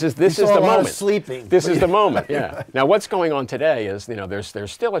 hey, this is saw the a lot of moment. sleeping. This is the moment. Yeah. Now, what's going on today is,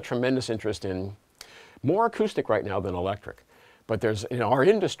 there's still a tremendous interest in more acoustic right now than electric, but there's in our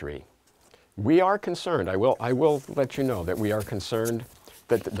industry, we are concerned. I will let you know that we are concerned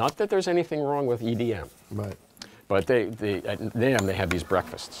that not that there's anything wrong with EDM, Right. but at NAMM they have these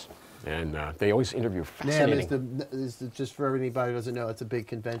breakfasts. And they always interview fascinating. NAMM is just for anybody who doesn't know, it's a big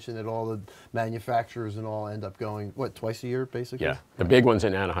convention that all the manufacturers and all end up going, what, twice a year, basically? Yeah, the big ones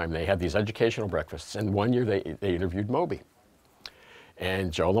in Anaheim, they had these educational breakfasts. And one year they interviewed Moby.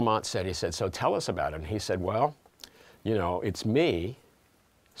 And Joe Lamont said, so tell us about it. And he said, well, it's me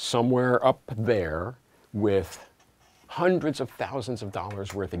somewhere up there with hundreds of thousands of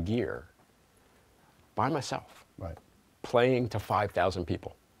dollars worth of gear by myself, Right. playing to 5,000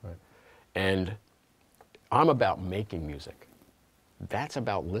 people. Right. And I'm about making music. That's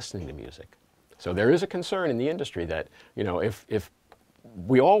about listening to music. So there is a concern in the industry that, if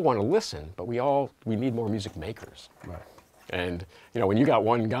we all want to listen, but we need more music makers. Right. And, when you got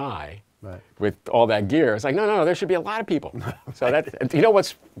one guy Right. with all that gear, it's like, no, there should be a lot of people. So and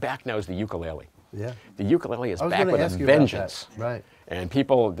what's back now is the ukulele. Yeah. The ukulele is I was back gonna with ask a you about vengeance. that. Right. And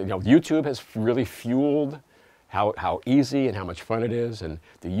people, YouTube has really fueled how easy and how much fun it is, and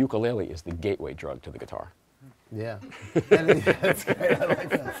the ukulele is the gateway drug to the guitar. Yeah. That's great. I like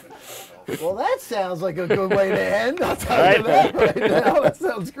that. Well, that sounds like a good way to end. I'll tell you that right now. That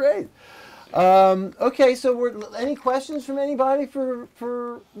sounds great. Okay, so any questions from anybody for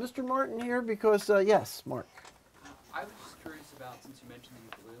Mr. Martin here? Because, yes, Mark. I was just curious about, since you mentioned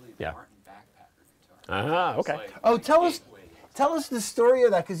the ukulele, the Yeah. Martin backpacker guitar. Okay. Like Oh, the tell us gateway. Tell us the story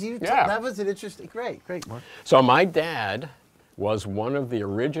of that, because Yeah. that was an interesting. Great, Mark. So my dad was one of the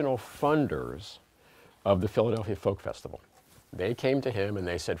original funders of the Philadelphia Folk Festival. They came to him and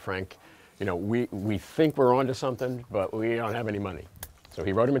they said, Frank, we think we're onto something, but we don't have any money. So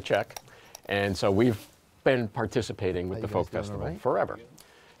he wrote him a check. And so we've been participating with Are the you Folk guys doing Festival all right? forever.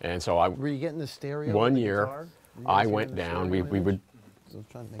 And so Were you getting the stereo? one with the year, guitar? Were you I guys went getting the down, stereo we would I was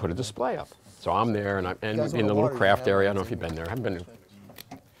trying to think put a of that. display up. So I'm there, and guys in want the the little water, you craft can have area. I one don't know if you've too. been there. I haven't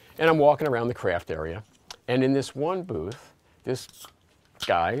been. And I'm walking around the craft area, and in this one booth, this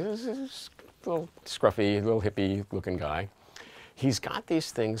guy, this little scruffy, little hippie-looking guy, he's got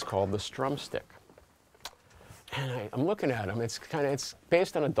these things called the strum stick. And I'm looking at him. It's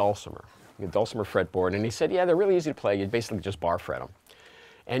based on a dulcimer fretboard. And he said, yeah, they're really easy to play. You basically just bar fret them.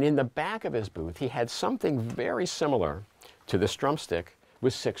 And in the back of his booth, he had something very similar to the strum stick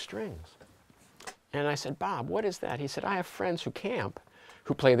with 6 strings. And I said, Bob, what is that? He said, I have friends who camp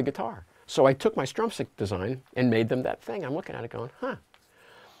who play the guitar. So I took my strum stick design and made them that thing. I'm looking at it going, huh.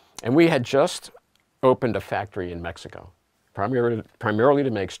 And we had just opened a factory in Mexico, primarily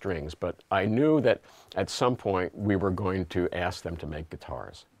to make strings, but I knew that at some point we were going to ask them to make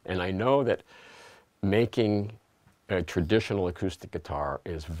guitars. And I know that making a traditional acoustic guitar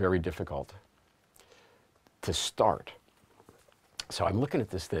is very difficult to start. So I'm looking at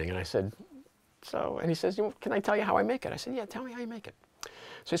this thing and I said, and he says, can I tell you how I make it? I said, yeah, tell me how you make it.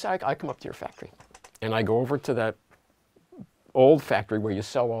 So he said, I come up to your factory. And I go over to that old factory where you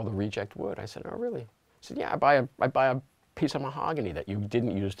sell all the reject wood. I said, oh, really? He said, yeah, I buy a piece of mahogany that you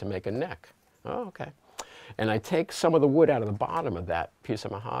didn't use to make a neck. Oh, okay. And I take some of the wood out of the bottom of that piece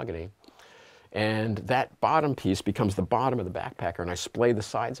of mahogany, and that bottom piece becomes the bottom of the backpacker, and I splay the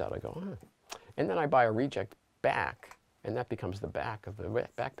sides out. I go, huh. And then I buy a reject back, and that becomes the back of the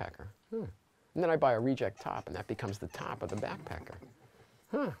backpacker. And then I buy a reject top, and that becomes the top of the backpacker.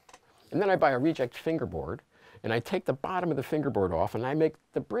 And then I buy a reject fingerboard, and I take the bottom of the fingerboard off, and I make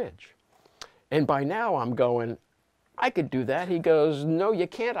the bridge. And by now I'm going, I could do that. He goes, no, you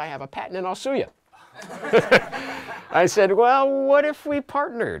can't. I have a patent, and I'll sue you. I said, well, what if we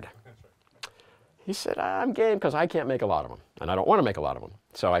partnered? He said, I'm game, because I can't make a lot of them, and I don't want to make a lot of them.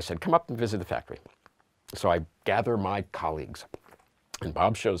 So I said, come up and visit the factory. So I gather my colleagues, and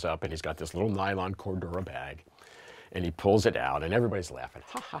Bob shows up, and he's got this little nylon Cordura bag, And he pulls it out, and everybody's laughing.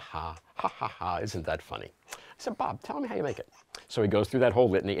 Ha, ha, ha, ha, ha, ha, isn't that funny? I said, Bob, tell me how you make it. So he goes through that whole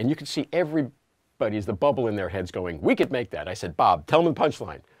litany, and you can see everybody's, the bubble in their heads going, we could make that. I said, Bob, tell him the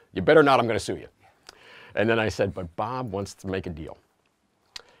punchline. You better not, I'm going to sue you. And then I said, but Bob wants to make a deal.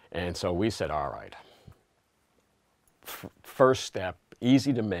 And so we said, all right. First step,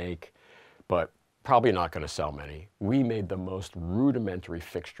 easy to make, but probably not going to sell many. We made the most rudimentary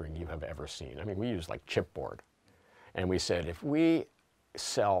fixturing you have ever seen. I mean, we used like chipboard. And we said, if we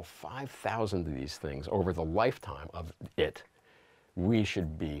sell 5,000 of these things over the lifetime of it, we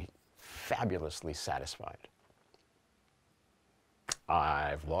should be fabulously satisfied.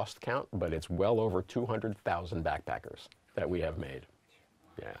 I've lost count, but it's well over 200,000 backpackers that we have made.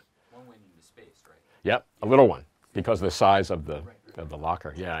 Yeah. One went into space, right? Yep, a little one, because of the size of the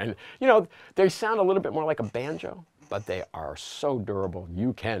locker. Yeah, and you know, they sound a little bit more like a banjo, but they are so durable.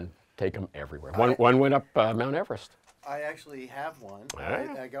 You can take them everywhere. One went up Mount Everest. I actually have one.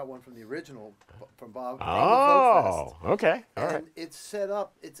 Ah. I got one from the original, from Bob. Oh, okay. All right. And it's set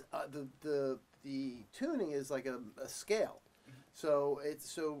up. It's the tuning is like a scale. So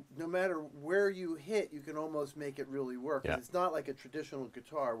no matter where you hit, you can almost make it really work. Yeah. It's not like a traditional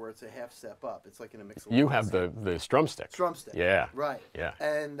guitar where it's a half step up. It's like in a mix. You have the strum stick. Drum stick. Yeah. Right. Yeah.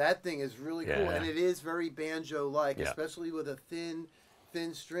 And that thing is really cool, Yeah. and it is very banjo-like, Yeah. especially with a thin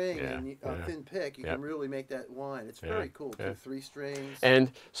string Yeah. and a thin pick. You Yeah. can really make that whine. It's Yeah. very cool. Yeah. 3 strings.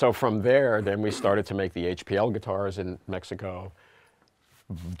 And so from there, then we started to make the HPL guitars in Mexico.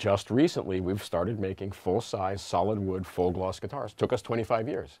 Just recently, we've started making full-size, solid wood, full-gloss guitars. Took us 25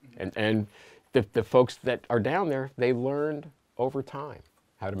 years. And the folks that are down there, they learned over time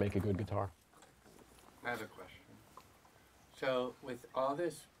how to make a good guitar. I have a question. So with all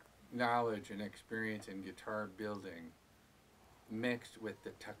this knowledge and experience in guitar building mixed with the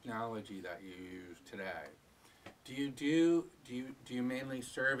technology that you use today, do you mainly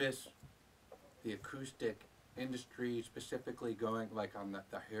service the acoustic industry, specifically going like on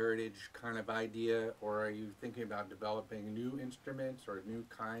the heritage kind of idea, or are you thinking about developing new instruments or new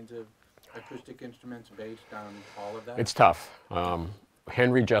kinds of acoustic instruments based on all of that? It's tough.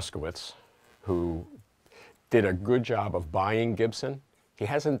 Henry Jeskowitz, who did a good job of buying Gibson, he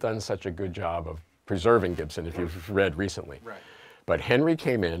hasn't done such a good job of preserving Gibson, if you've read recently. Right. But Henry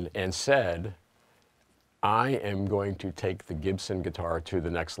came in and said, I am going to take the Gibson guitar to the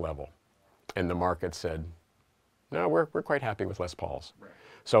next level. And the market said, no, we're quite happy with Les Pauls. Right.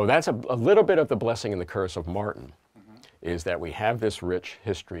 So that's a little bit of the blessing and the curse of Martin, is that we have this rich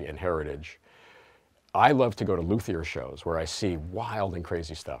history and heritage. I love to go to luthier shows where I see wild and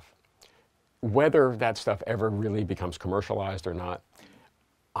crazy stuff. Whether that stuff ever really becomes commercialized or not,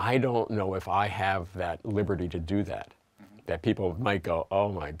 I don't know if I have that liberty to do that. That people might go, oh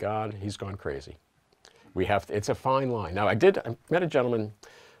my God, he's gone crazy. We have to, it's a fine line. Now I met a gentleman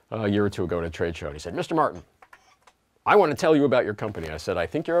a year or two ago at a trade show, and he said, Mr. Martin, I want to tell you about your company. I said, I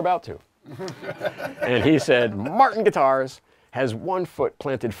think you're about to. And he said, Martin Guitars has one foot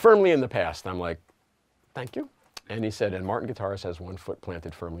planted firmly in the past. I'm like, thank you. And he said, and Martin Guitars has one foot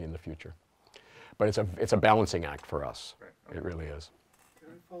planted firmly in the future. But it's a balancing act for us. Right. Okay. It really is. Can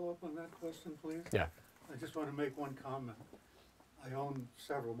I follow up on that question, please? Yeah. I just want to make one comment. I own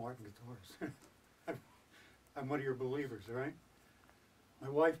several Martin guitars. I'm one of your believers, all right? My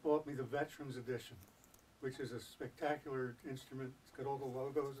wife bought me the Veterans Edition, which is a spectacular instrument. It's got all the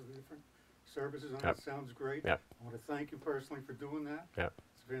logos of the different services on Yep. it. Sounds great. Yep. I want to thank you personally for doing that. Yep.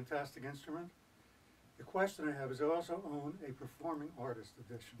 It's a fantastic instrument. The question I have is I also own a Performing Artist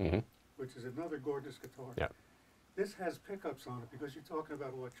Edition, which is another gorgeous guitar. Yep. This has pickups on it because you're talking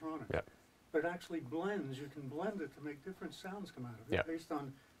about electronics. Yep. But it actually blends. You can blend it to make different sounds come out of it Yep. based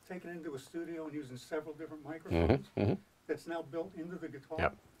on taking it into a studio and using several different microphones. That's now built into the guitar.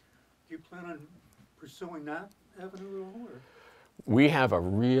 Yep. Do you plan on pursuing that avenue at all? Or? We have a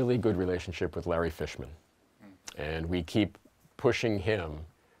really good relationship with Larry Fishman, and we keep pushing him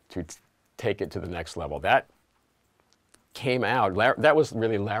to take it to the next level. That came out, that was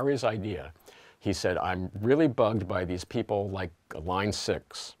really Larry's idea. He said, I'm really bugged by these people like Line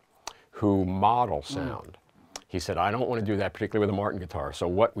 6 who model sound. He said, I don't want to do that, particularly with a Martin guitar. So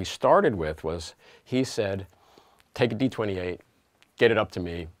what we started with was, he said, take a D28, get it up to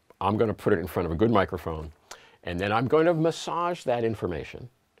me, I'm going to put it in front of a good microphone, and then I'm going to massage that information,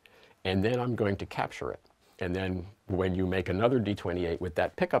 and then I'm going to capture it. And then when you make another D28 with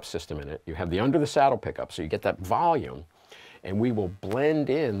that pickup system in it, you have the under the saddle pickup, so you get that volume, and we will blend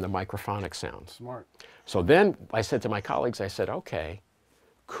in the microphonic sounds. Smart. So then I said to my colleagues, I said, okay,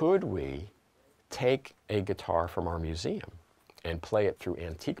 could we take a guitar from our museum and play it through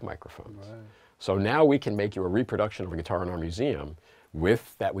antique microphones? Right. So now we can make you a reproduction of a guitar in our museum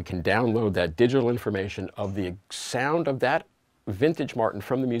with that. We can download that digital information of the sound of that vintage Martin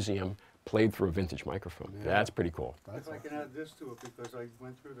from the museum played through a vintage microphone. Yeah. That's pretty cool. If I can add this to it, because I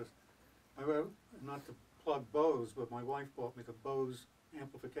went through this, not to plug Bose, but my wife bought me the Bose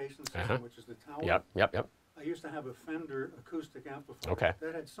amplification system, which is the tower. Yep. I used to have a Fender acoustic amplifier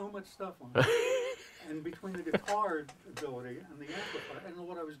that had so much stuff on it. And between the guitar ability and the amplifier, I didn't know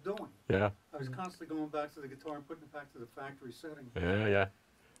what I was doing. Yeah. I was constantly going back to the guitar and putting it back to the factory setting. Yeah.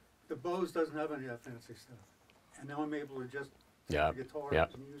 The Bose doesn't have any of that fancy stuff. And now I'm able to just take the guitar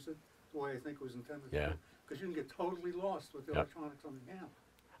and use it the way I think it was intended to. Because you can get totally lost with the electronics on the amp.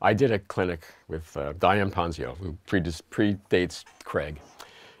 I did a clinic with Diane Ponzio, who predates Craig.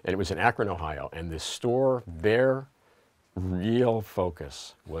 And it was in Akron, Ohio. And the store, their real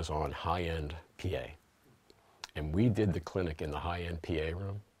focus was on high-end PA. And we did the clinic in the high-end PA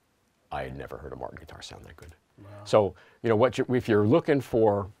room. I had never heard a Martin guitar sound that good. Wow. So, you know, if you're looking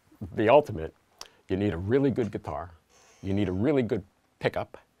for the ultimate, you need a really good guitar, you need a really good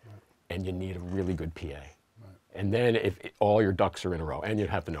pickup, and you need a really good PA. And then if all your ducks are in a row, and you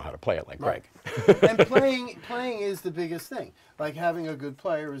have to know how to play it like Craig. And playing is the biggest thing. Like having a good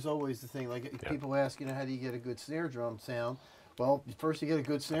player is always the thing. Like people ask, you know, how do you get a good snare drum sound? Well, first you get a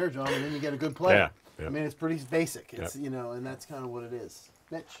good snare drum, and then you get a good player. I mean, it's pretty basic. It's you know, and that's kind of what it is.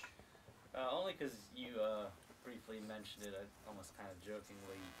 Mitch. Only because you briefly mentioned it, almost kind of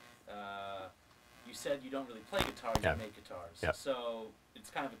jokingly. You said you don't really play guitar, you make guitars. So it's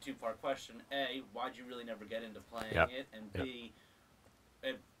kind of a two-part question. A, why'd you really never get into playing it? And B,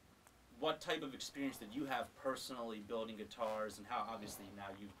 what type of experience did you have personally building guitars, and how obviously now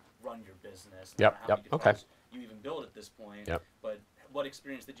you run your business, and how many guitars you even build at this point, but what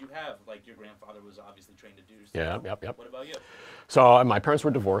experience did you have? Like your grandfather was obviously trained to do so. What about you? So my parents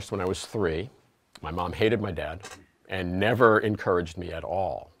were divorced when I was 3. My mom hated my dad and never encouraged me at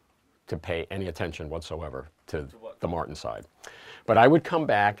all to pay any attention whatsoever to the Martin side. But I would come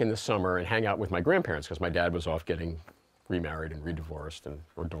back in the summer and hang out with my grandparents because my dad was off getting remarried and re-divorced,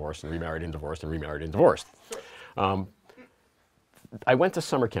 or divorced and remarried and divorced and remarried and divorced. I went to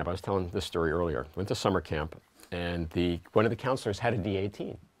summer camp. I was telling this story earlier. Went to summer camp, and one of the counselors had a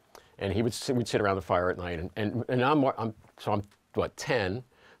D18, and we'd sit around the fire at night, and I'm what, 10,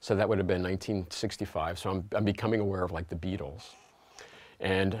 so that would have been 1965. So I'm becoming aware of like the Beatles.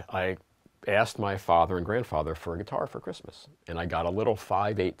 And I asked my father and grandfather for a guitar for Christmas. And I got a little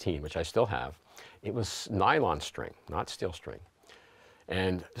 518, which I still have. It was nylon string, not steel string.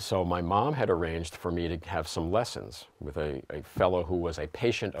 And so my mom had arranged for me to have some lessons with a fellow who was a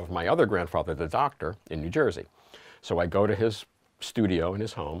patient of my other grandfather, the doctor, in New Jersey. So I go to his studio in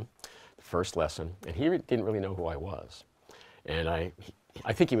his home, the first lesson, and he didn't really know who I was. And I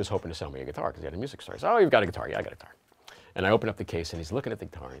think he was hoping to sell me a guitar because he had a music store. He said, "Oh, you've got a guitar." "Yeah, I got a guitar." And I open up the case, and he's looking at the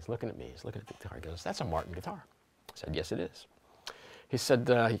guitar, and he's looking at me, he's looking at the guitar. He goes, "That's a Martin guitar." I said, "Yes, it is." He said,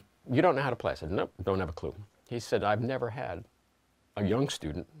 "You don't know how to play?" I said, "Nope, don't have a clue." He said, "I've never had a young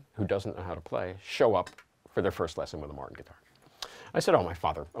student who doesn't know how to play show up for their first lesson with a Martin guitar." I said, "Oh, my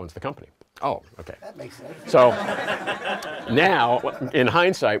father owns the company." "Oh, okay." That makes sense. So now, in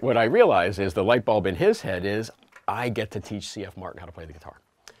hindsight, what I realize is the light bulb in his head is I get to teach C.F. Martin how to play the guitar.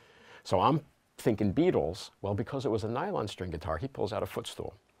 So I'm thinking Beatles. Well, because it was a nylon string guitar, he pulls out a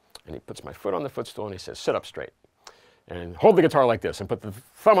footstool, and he puts my foot on the footstool, and he says, "Sit up straight, and hold the guitar like this, and put the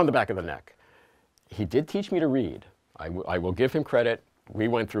thumb on the back of the neck." He did teach me to read. I will give him credit. We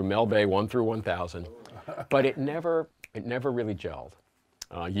went through Mel Bay 1 through 1,000, but it never really gelled.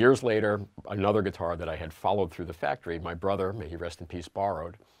 Years later, another guitar that I had followed through the factory, my brother, may he rest in peace,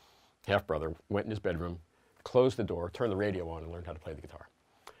 borrowed, half-brother, went in his bedroom, closed the door, turned the radio on, and learned how to play the guitar.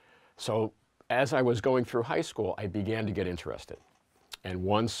 So as I was going through high school, I began to get interested. And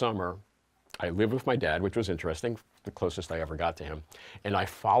one summer, I lived with my dad, which was interesting, the closest I ever got to him, and I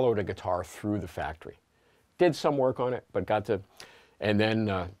followed a guitar through the factory. Did some work on it, but and then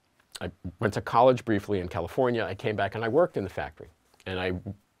I went to college briefly in California. I came back and I worked in the factory, and I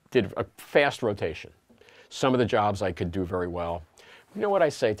did a fast rotation. Some of the jobs I could do very well. You know what I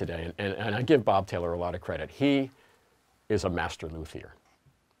say today, and I give Bob Taylor a lot of credit. He is a master luthier.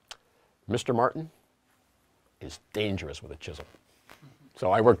 Mr. Martin is dangerous with a chisel.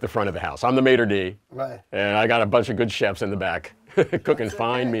 So I work the front of the house. I'm the maitre d', and I got a bunch of good chefs in the back cooking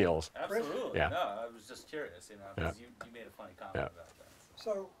fine meals. Absolutely. Yeah. No, I was just curious, you know, because you made a funny comment about that.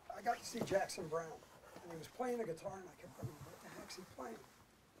 So I got to see Jackson Brown, and he was playing a guitar, and I kept going, "What the heck's he playing?"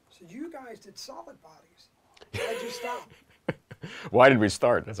 So you guys did solid bodies. Why'd you stop? Why did we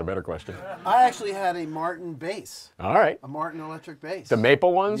start? That's a better question. I actually had a Martin bass, All right. a Martin electric bass. The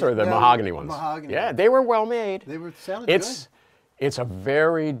maple ones or the No, mahogany ones? mahogany Yeah, ones. they were well made. They were sounded good. It's a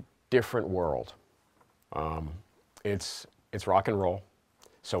very different world. It's rock and roll,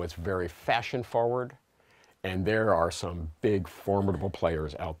 so it's very fashion forward, and there are some big formidable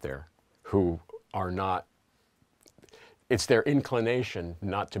players out there who are not. It's their inclination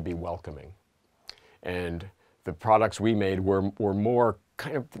not to be welcoming, and the products we made were more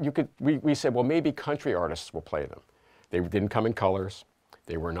kind of, we said, well, maybe country artists will play them. They didn't come in colors.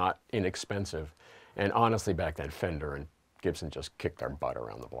 They were not inexpensive. And honestly, back then, Fender and Gibson just kicked our butt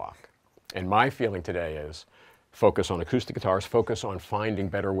around the block. And my feeling today is focus on acoustic guitars, focus on finding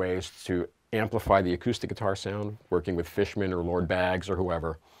better ways to amplify the acoustic guitar sound, working with Fishman or Lord Baggs or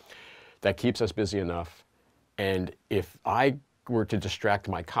whoever. That keeps us busy enough. And if I were to distract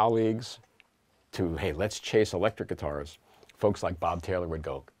my colleagues to, hey, let's chase electric guitars, folks like Bob Taylor would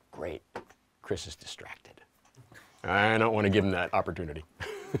go, great, Chris is distracted. I don't want to give him that opportunity.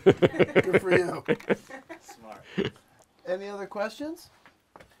 Good for you. Smart. Any other questions?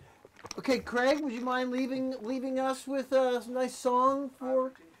 Okay, Craig, would you mind leaving us with a nice song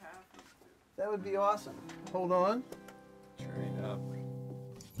for? That would be awesome. Hold on. Turn it up.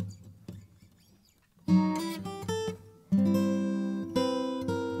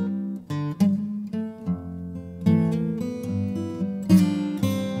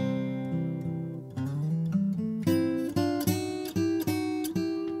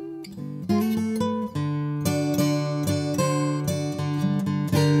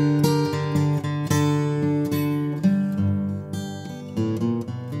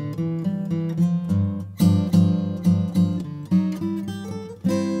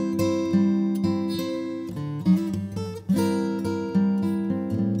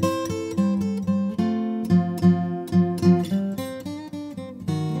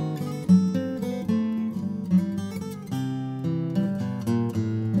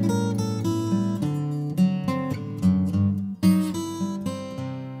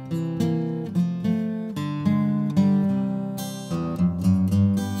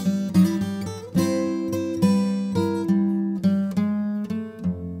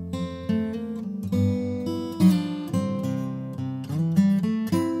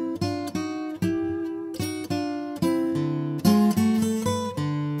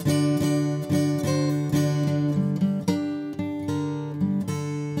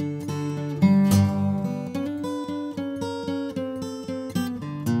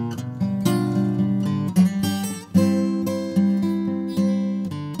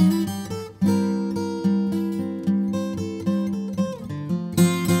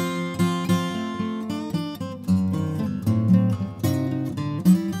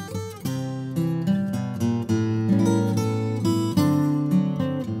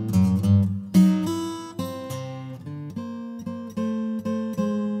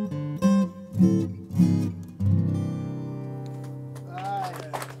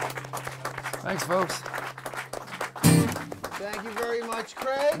 Thanks, folks. Thank you very much,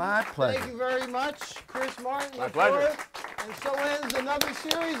 Craig. My pleasure. Thank you very much, Chris Martin. My pleasure. And so ends another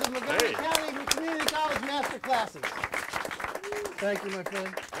series of Montgomery County Community College Master Classes. Thank you, my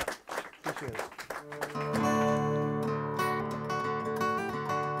friend. Appreciate it.